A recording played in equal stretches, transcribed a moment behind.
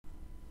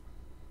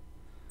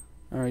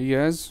Alright, you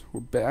guys, we're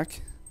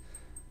back.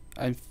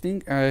 I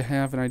think I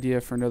have an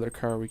idea for another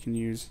car we can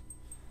use.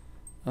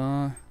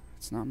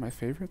 It's not my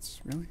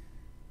favorites, really.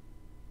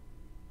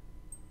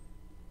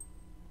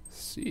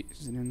 Let's see,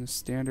 is it in the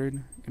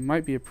standard? It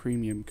might be a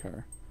premium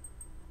car.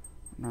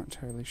 I'm not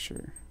entirely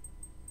sure.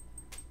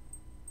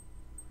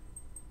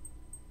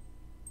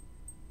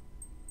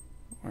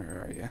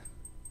 Where are you?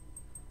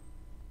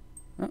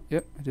 Oh,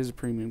 yep, it is a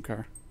premium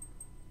car.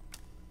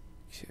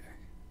 Okay.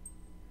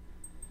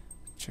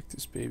 Check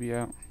this baby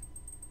out.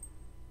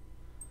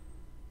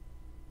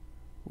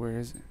 Where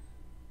is it?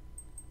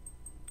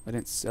 I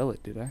didn't sell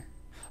it, did I?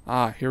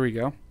 Ah, here we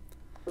go.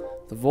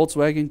 The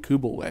Volkswagen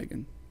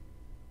Kubelwagen.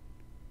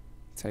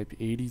 Type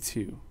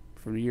 82.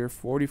 From the year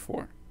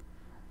 44.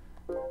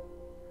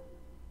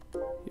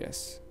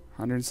 Yes.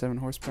 107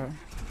 horsepower.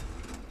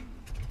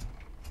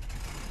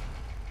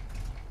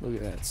 Look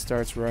at that. It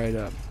starts right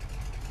up.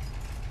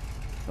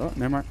 Oh,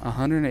 never mind.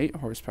 108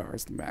 horsepower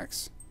is the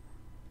max.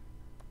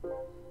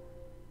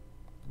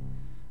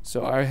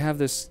 So I have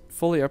this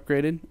fully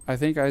upgraded. I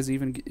think I was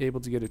even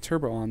able to get a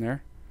turbo on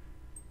there.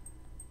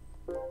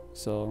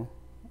 So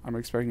I'm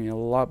expecting a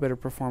lot better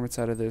performance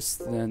out of this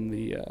than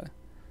the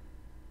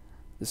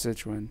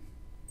Citroen.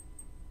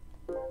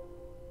 I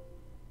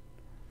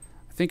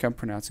think I'm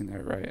pronouncing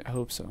that right. I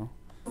hope so.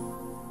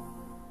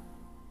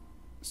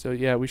 So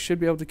yeah, we should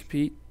be able to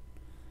compete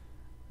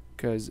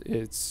because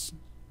it's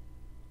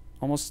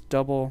almost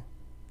double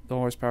the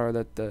horsepower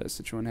that the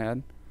Citroen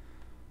had.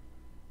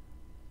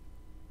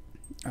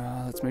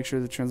 Let's make sure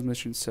the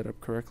transmission's set up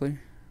correctly.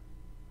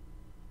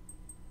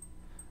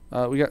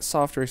 We got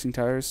soft racing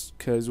tires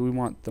because we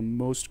want the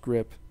most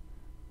grip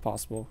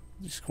possible.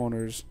 These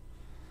corners,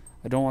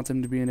 I don't want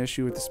them to be an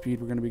issue with the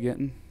speed we're going to be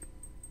getting.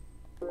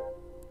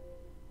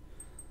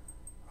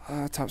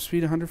 Top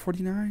speed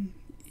 149?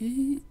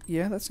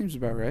 Yeah, that seems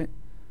about right.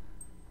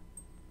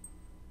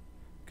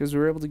 Because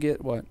we were able to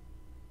get, what,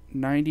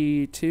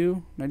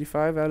 92,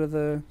 95 out of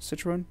the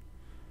Citroen?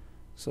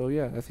 So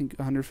yeah, I think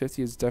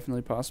 150 is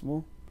definitely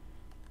possible.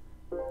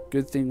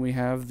 Good thing we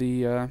have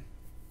the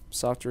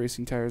soft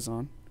racing tires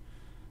on.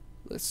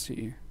 Let's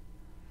see.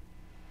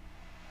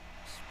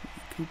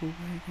 Kubelwagen,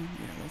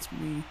 yeah, that's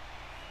me.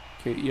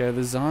 Okay, yeah,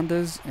 the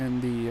Zondas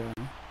and the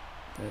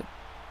that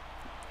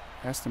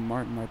Aston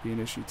Martin might be an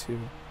issue too.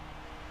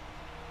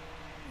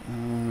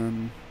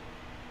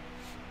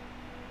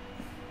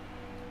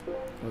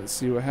 Let's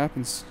see what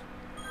happens.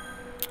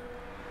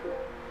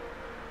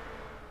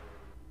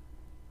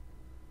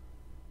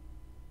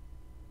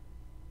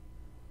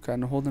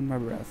 Kind of holding my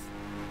breath.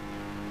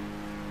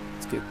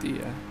 Let's get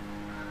the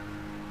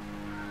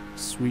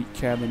sweet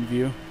cabin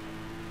view.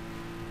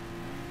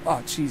 Oh,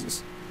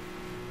 Jesus.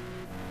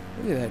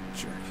 Look at that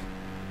jerk.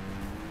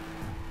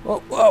 Whoa,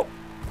 whoa!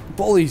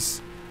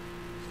 Bullies!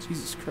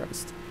 Jesus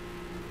Christ.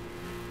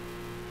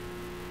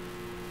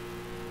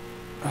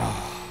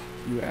 Oh,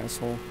 you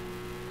asshole.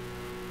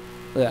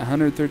 Look at that,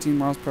 113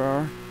 miles per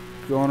hour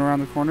going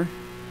around the corner.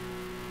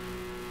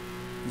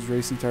 These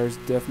racing tires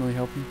definitely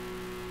helping.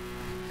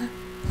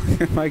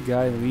 Look at my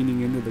guy leaning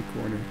into the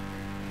corner.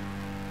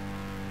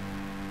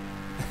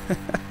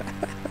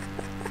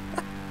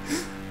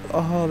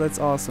 Oh, that's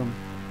awesome.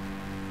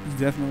 You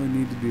definitely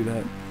need to do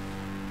that.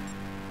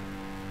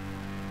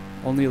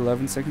 Only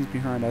 11 seconds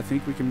behind. I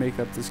think we can make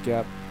up this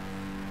gap.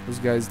 Those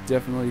guys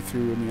definitely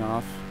threw me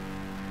off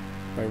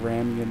by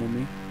ramming into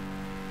me.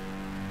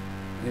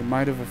 It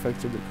might have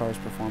affected the car's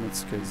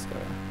performance because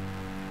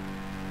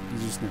you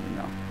just never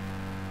know.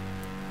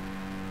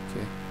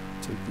 Okay,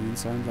 take the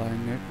inside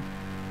line, Nick.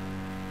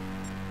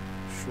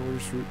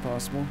 Shortest route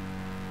possible.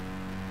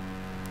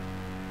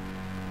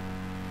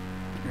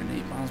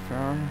 108 miles per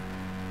hour.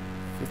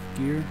 5th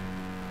gear.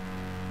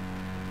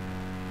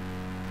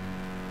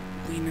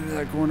 Lean into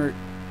that corner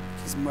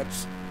as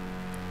much.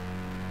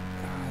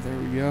 There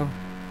we go.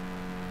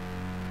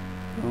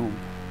 Boom.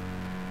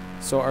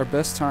 So our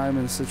best time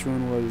in the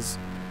Citroen was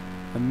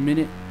a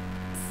minute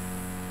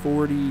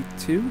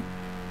 42,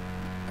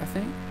 I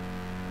think.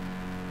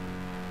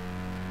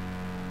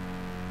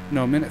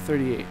 No, minute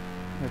 38.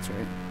 That's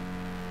right.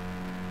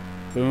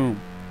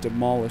 Boom.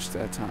 Demolished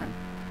that time.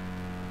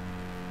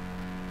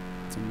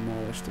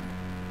 Demolished it.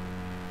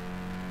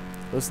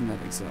 Listen to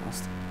that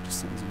exhaust.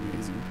 Just sounds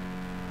amazing.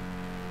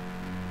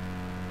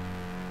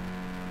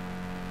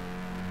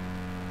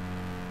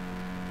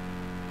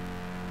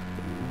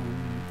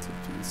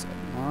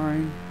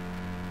 1579.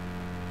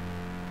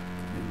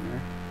 Get in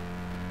there.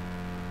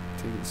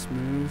 Take it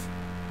smooth.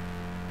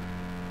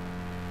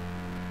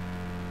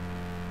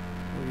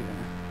 Oh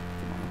yeah.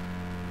 Come on.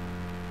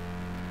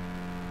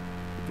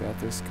 We got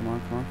this. Come on,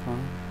 come on, come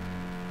on.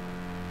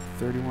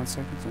 31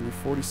 seconds. Only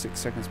 46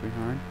 seconds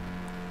behind.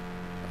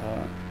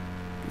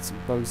 Get some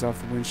bugs off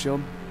the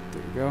windshield.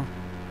 There we go.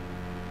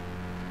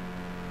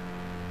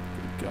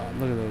 Good God,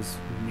 look at those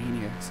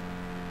maniacs.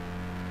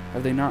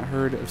 Have they not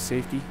heard of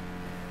safety?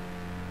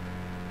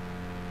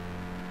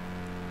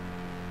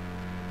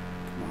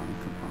 Come on,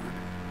 come on.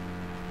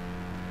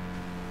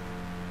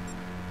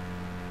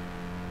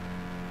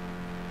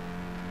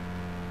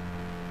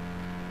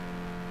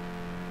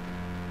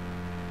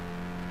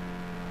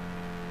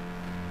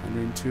 And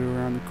then 2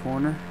 around the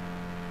corner.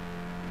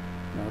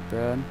 Not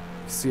bad. You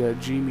see that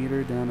G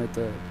meter down at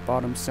the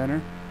bottom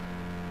center.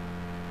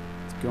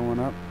 It's going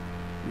up.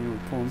 You know,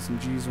 we're pulling some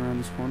G's around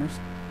these corners.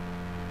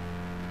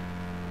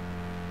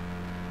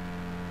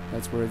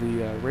 That's where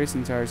the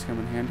racing tires come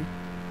in handy.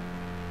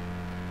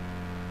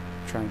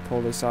 Try and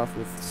pull this off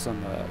with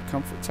some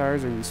comfort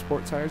tires or even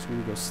sport tires. We're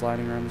going to go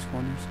sliding around these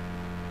corners.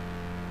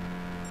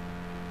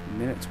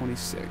 Minute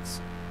 26.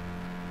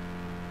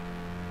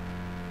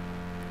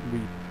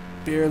 We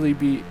barely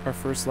beat our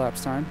first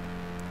lap's time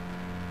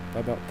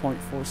by about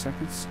 0.4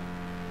 seconds.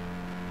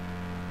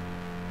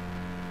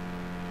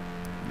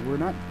 We're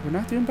not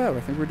doing bad. I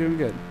think we're doing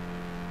good.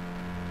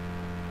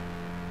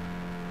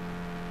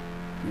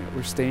 Yeah,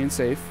 we're staying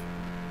safe,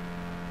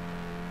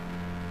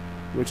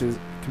 which is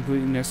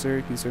completely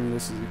necessary considering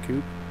this is a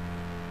coupe.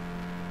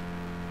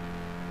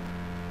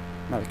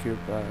 Not a coupe.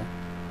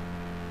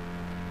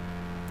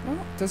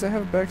 Oh, does it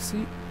have a back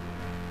seat?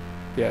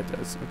 Yeah, it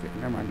does. Okay,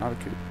 never mind. Not a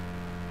coupe.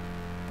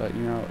 But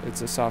you know,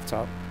 it's a soft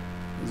top.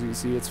 As you can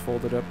see, it's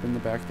folded up in the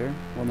back there.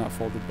 Well, not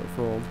folded, but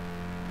rolled.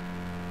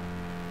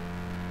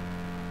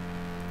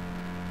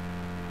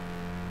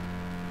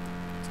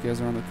 These guys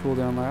are on the cool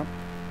down lap.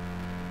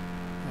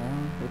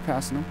 We're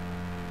passing them.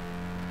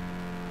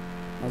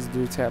 Let's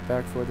do a tap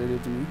back for what they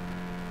did to me.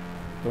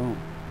 Boom.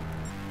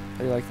 How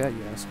do you like that,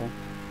 you asshole?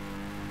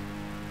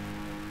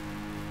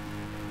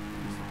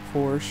 There's a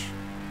Porsche.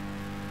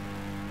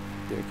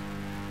 Dick.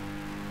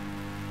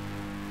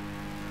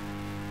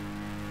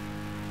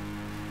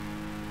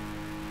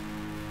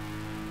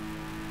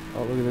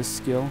 Oh, look at this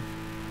skill.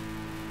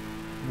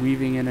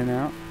 Weaving in and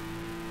out.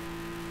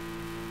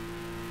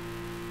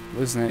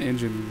 Listen to that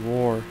engine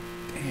roar.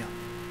 Damn.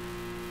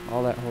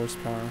 All that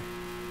horsepower.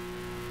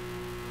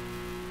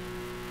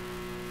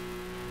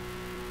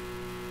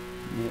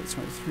 Minute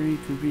 23,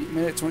 could be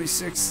minute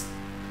 26.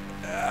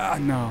 Ah,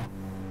 no.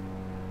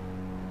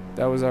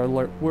 That was our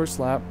worst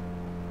lap.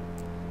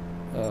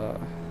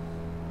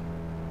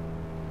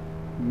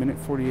 Minute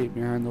 48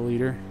 behind the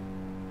leader.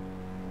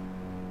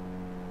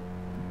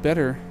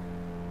 Better,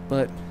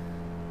 but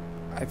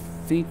I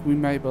think we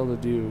might be able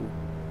to do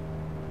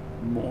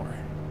more.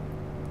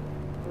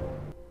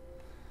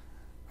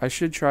 I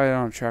should try it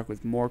on a track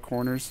with more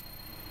corners,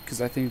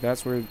 because I think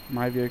that's where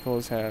my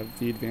vehicles have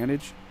the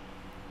advantage,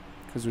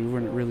 because we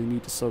wouldn't really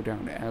need to slow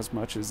down as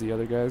much as the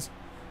other guys.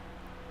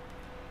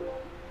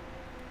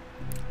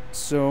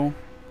 So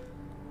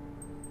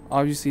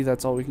obviously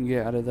that's all we can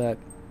get out of the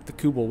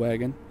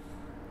Kubelwagen.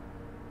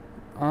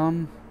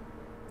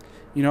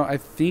 You know, I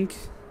think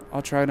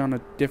I'll try it on a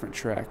different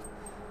track,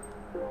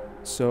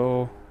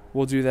 so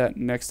we'll do that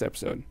next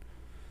episode.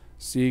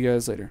 See you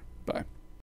guys later. Bye.